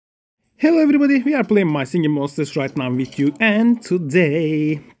Hello everybody, we are playing My Singing Monsters right now with you, and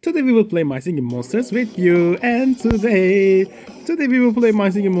today we will play My Singing Monsters with you, and today we will play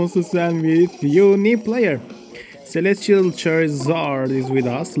My Singing Monsters and with you, new player. Celestial Charizard is with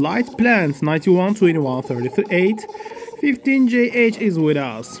us, Light Plant 91, 21, 38, 15JH is with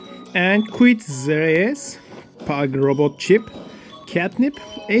us, and Quit Zeres, Pug Robot Chip, Catnip,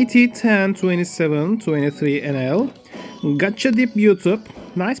 80, 10, 27, 23 NL, Gotcha Dip YouTube.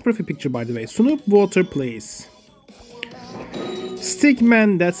 Nice profile picture, by the way. Snoop Water, please.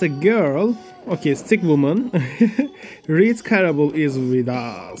 Stickman, that's a girl. Okay, Stick Woman. Reed Carable is with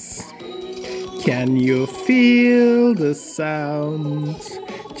us. Can you feel the sound?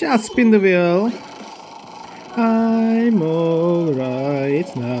 Just spin the wheel. I'm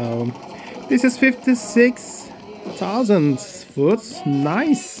alright now. This is 56,000 foot.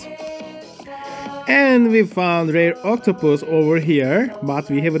 Nice. And we found rare octopus over here, but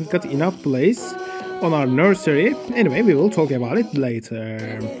we haven't got enough place on our nursery. Anyway, we will talk about it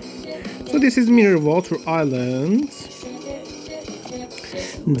later. So this is Mirror Water Island.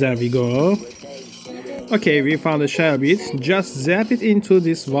 There we go. Okay, we found a shell bit. Just zap it into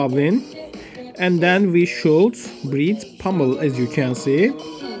this wobbling, and then we should breed pummel, as you can see.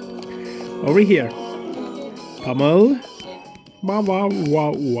 Over here. Pummel. Wow, wow,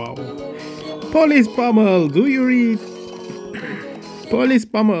 wow, wow. Police Pummel, do you read? Police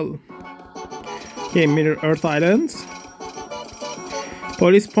Pummel. Okay, Mirror Earth Island.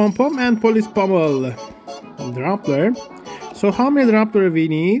 Police Pom Pom and Police Pummel. Drampler. So how many Drampler we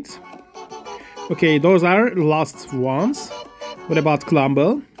need? Okay, those are last ones. What about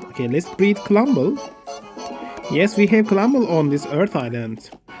Clumble? Okay, let's breed Clumble. Yes, we have Clumble on this Earth Island.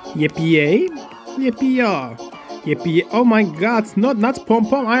 Yippee! Yippee! Yippee! Oh my god, not Pom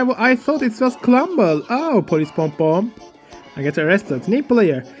Pom. I thought it was Clumble. Oh, Police Pom Pom. I get arrested. New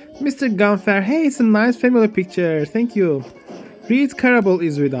player. Mr. Gunfair. Hey, it's a nice family picture. Thank you. Reed Carable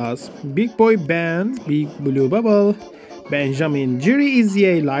is with us. Big Boy Band. Big Blue Bubble. Benjamin. Jerry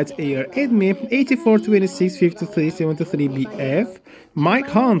Izzy. Light Air. Edme. 84, 26, 53, 73 BF. Mike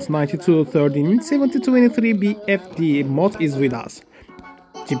Hunt. 92, 13, 70, 23 BFD. Mott is with us.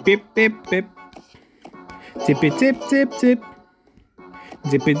 Chip pip pip pip. Tippy tip tip tip.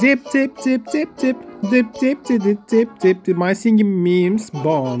 Dippy dip tip tip tip tip. Dip tip tip tip tip tip. My singing memes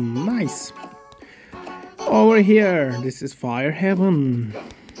born. Nice. Over here, this is Fire Heaven.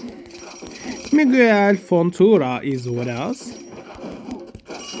 Miguel Fontura is with us.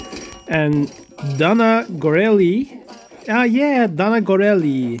 And Donna Gorelli. Ah yeah, Donna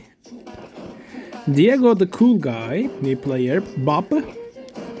Gorelli. Diego the cool guy, new player. Bob.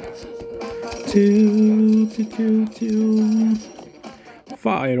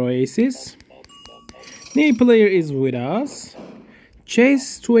 Fire Oasis. New player is with us.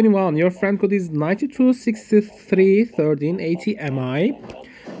 Chase 21. Your friend code is 92 63 13 80 MI.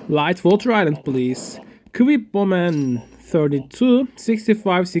 Light Water Island, please. Quip Bowman 32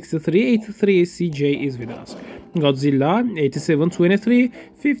 65 63 83 CJ is with us. Godzilla 87 23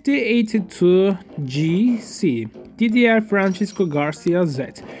 50 82 GC. DDR Francisco Garcia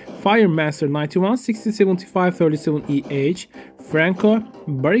Z. Firemaster 91 60 75 37 EH. Franco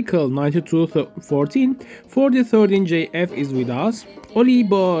Barical 92 14 40 13 JF is with us. Oli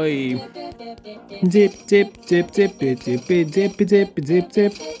Boy. Dip dip dip dip dip dip dip dip dip dip dip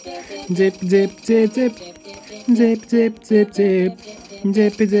dip dip dip dip dip dip dip dip. Dip dip dip dip dip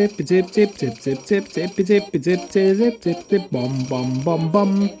dip dip dip dip dip dip dip dip bum bum bum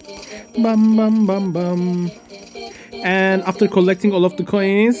bum bum bum bum bum. And after collecting all of the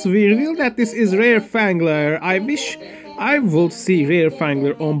coins, we reveal that this is Rare Fangler. I wish I would see Rare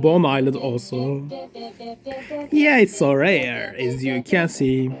Fangler on Bone Island also. Yeah, it's so rare, as you can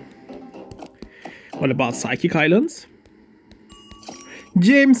see. What about Psychic Islands?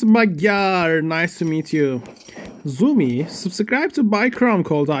 James Magyar, nice to meet you. Zumi, subscribe to Bikram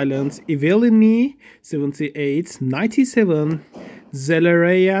Cold Islands. Evelini, 78, 97.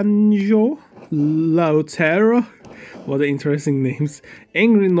 Zelerayanjo, Lautero. What interesting names.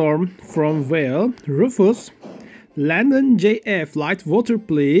 Angry Norm from Vale. Rufus. Landon JF. Light Water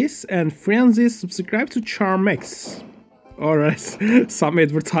please. And Francis, subscribe to Charmex. Alright. Some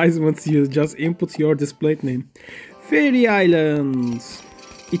advertisements, you just input your display name. Fairy Island.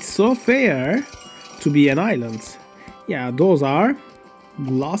 It's so fair to be an island. Yeah, those are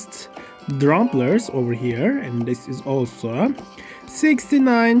last Drumplers over here. And this is also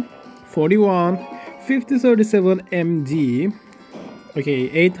 69 41 5037 MD. Okay,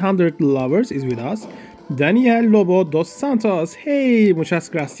 800 lovers is with us. Daniel Lobo dos Santos. Hey, muchas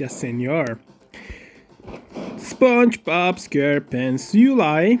gracias, señor. SpongeBob SquarePants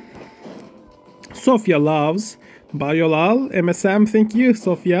Yolal. Sofia loves. By Yolal. MSM, thank you,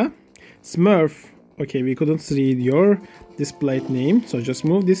 Sofia. Smurf. Okay, we couldn't read your displayed name, so just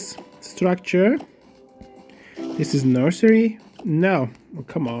move this structure. This is nursery. No, oh,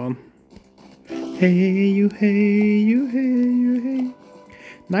 come on. Hey you, hey you, hey you, hey.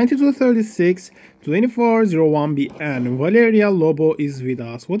 9236 2401 BN. Valeria Lobo is with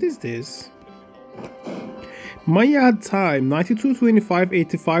us. What is this? Maya time 92 25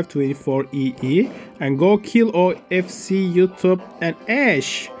 85 24 EE and go kill OFC YouTube and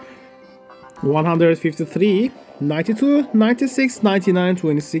Ash 153 92 96 99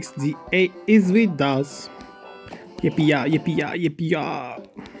 26 DA is with us. Yippee ya, yippee ya, yippee ya.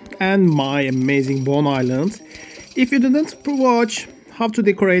 And my amazing Bone Island. If you didn't watch how to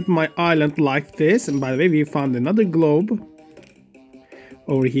decorate my island like this, and by the way we found another globe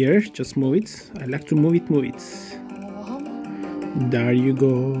over here, just move it. I like to move it, move it. There you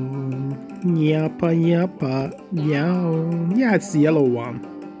go. Yappa yappa meow. Yeah, it's the yellow one.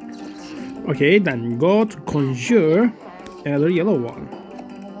 Okay, then go to conjure another yellow one.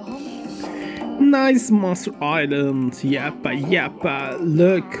 Nice Monster Island. Yappa yappa.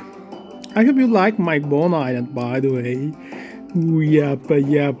 Look, I hope you like my Bone Island, by the way. Ooh, yappa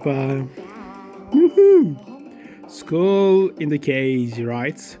yappa. Woohoo! Skull in the cage,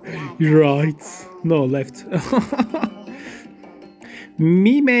 right? Right. No, left.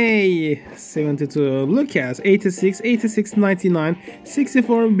 Mime 72, Lucas 86, 86, 99,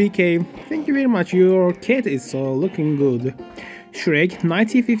 64 BK. Thank you very much. Your cat is so looking good. Shrek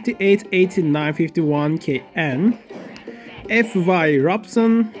 90, 58, 89, 51 KN. FY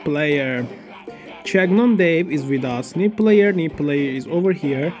Robson player. Chagnon Dave is with us. New player is over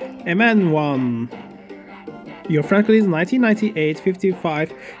here. MN1. Your friend code is 1998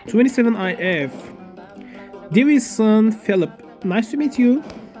 55 27 IF. Divison Philip. Nice to meet you.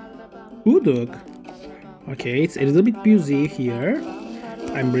 Uduk. Okay, it's a little bit busy here.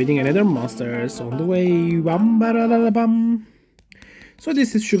 I'm breeding another monsters on the way. Bam. So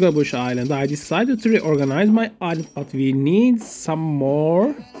this is Sugarbush Island. I decided to reorganize my island, but we need some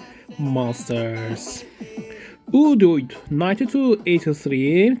more monsters. Udud 92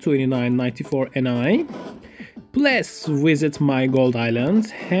 83 29 94 NI. Please visit my gold island.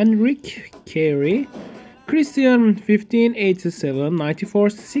 Henrik Carey. Christian 1587 94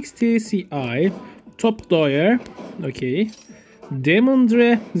 60 CI. Top Doyer. Okay.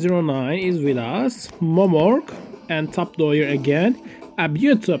 Demondre 09 is with us. Momorg and Top Doyer again. A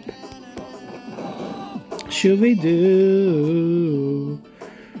YouTube. Should we do?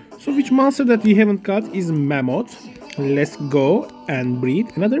 So which monster that we haven't got is Mammoth. Let's go and breed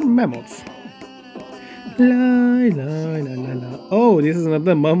another Mammoth. La la la la la. Oh, this is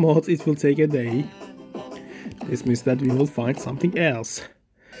another Mammoth. It will take a day. This means that we will find something else.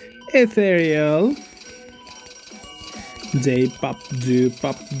 Ethereal. Day pop do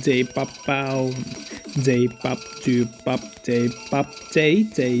pop day pop pow. Day pop do pop day pop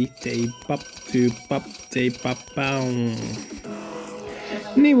day pop do pop day pop pow.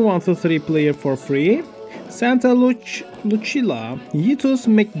 New 1 to 3 player for free. Santa Lucilla, Yitus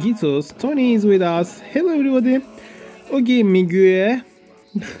McGitus, Tony is with us. Hello everybody. Ogi Migue.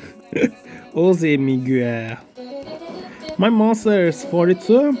 Oze Migue. My monsters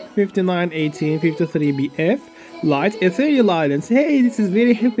 42, 59, 18, 53 BF. Light Ethereal Islands. Hey, this is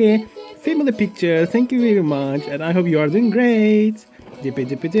very happy family picture. Thank you very much, and I hope you are doing great. Dippy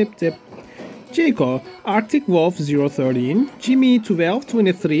dippy dip dip. Jaco, Arctic Wolf 013, Jimmy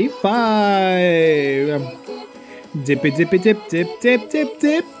 1223 5. Dippy dippy dip dip dip dip dip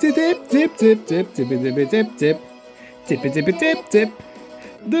dip dip dip dip dip dippy dippy dip dip dippy dippy dip dip.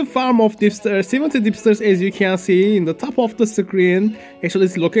 The farm of dipsters, 70 dipsters, as you can see in the top of the screen. Actually,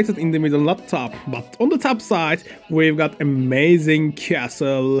 it's located in the middle, not top, but on the top side we've got amazing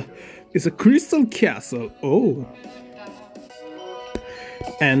castle. It's a crystal castle. Oh.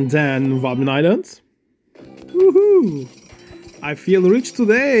 And then Wobbin Island. Woohoo! I feel rich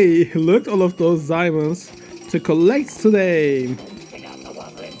today. Look, all of those diamonds to collect today.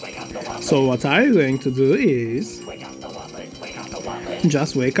 So what I'm going to do is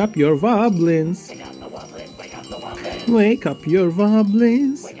just wake up your wobblins. Wake up your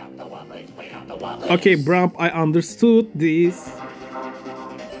wobblins. Okay, Bramp, I understood this.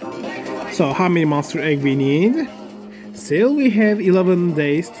 So how many monster egg we need? Still we have 11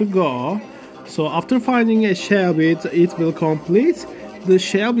 days to go. So after finding a shellbit, it will complete the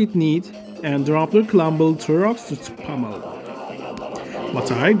shellbit need and drop the clumble trucks to pummel.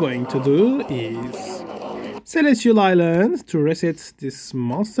 What I'm going to do is Celestial Island to reset this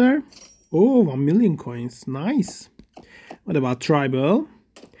monster. Oh, 1 million coins, nice. What about Tribal?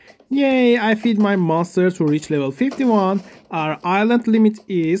 Yay, I feed my monster to reach level 51. Our island limit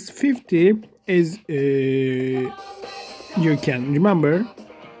is 50 as you can remember.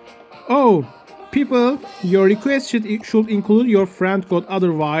 Oh, people, your request should include your friend code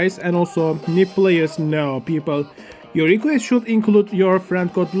otherwise, and also new players know, people. Your request should include your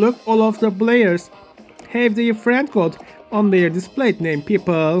friend code. Look, all of the players have their friend code on their displayed name,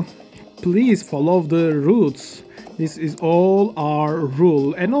 people. Please follow the rules. This is all our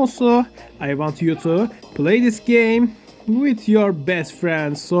rule. And also, I want you to play this game with your best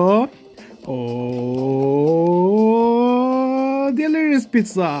friend. So, oh, delirious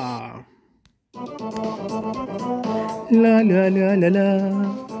pizza. La la la la la.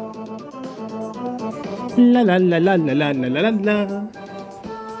 La la la la la la la la la.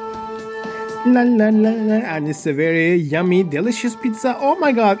 La la la la, and it's a very yummy, delicious pizza. Oh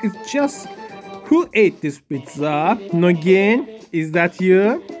my god, it's just who ate this pizza? Nogin, is that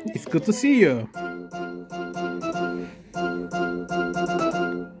you? It's good to see you.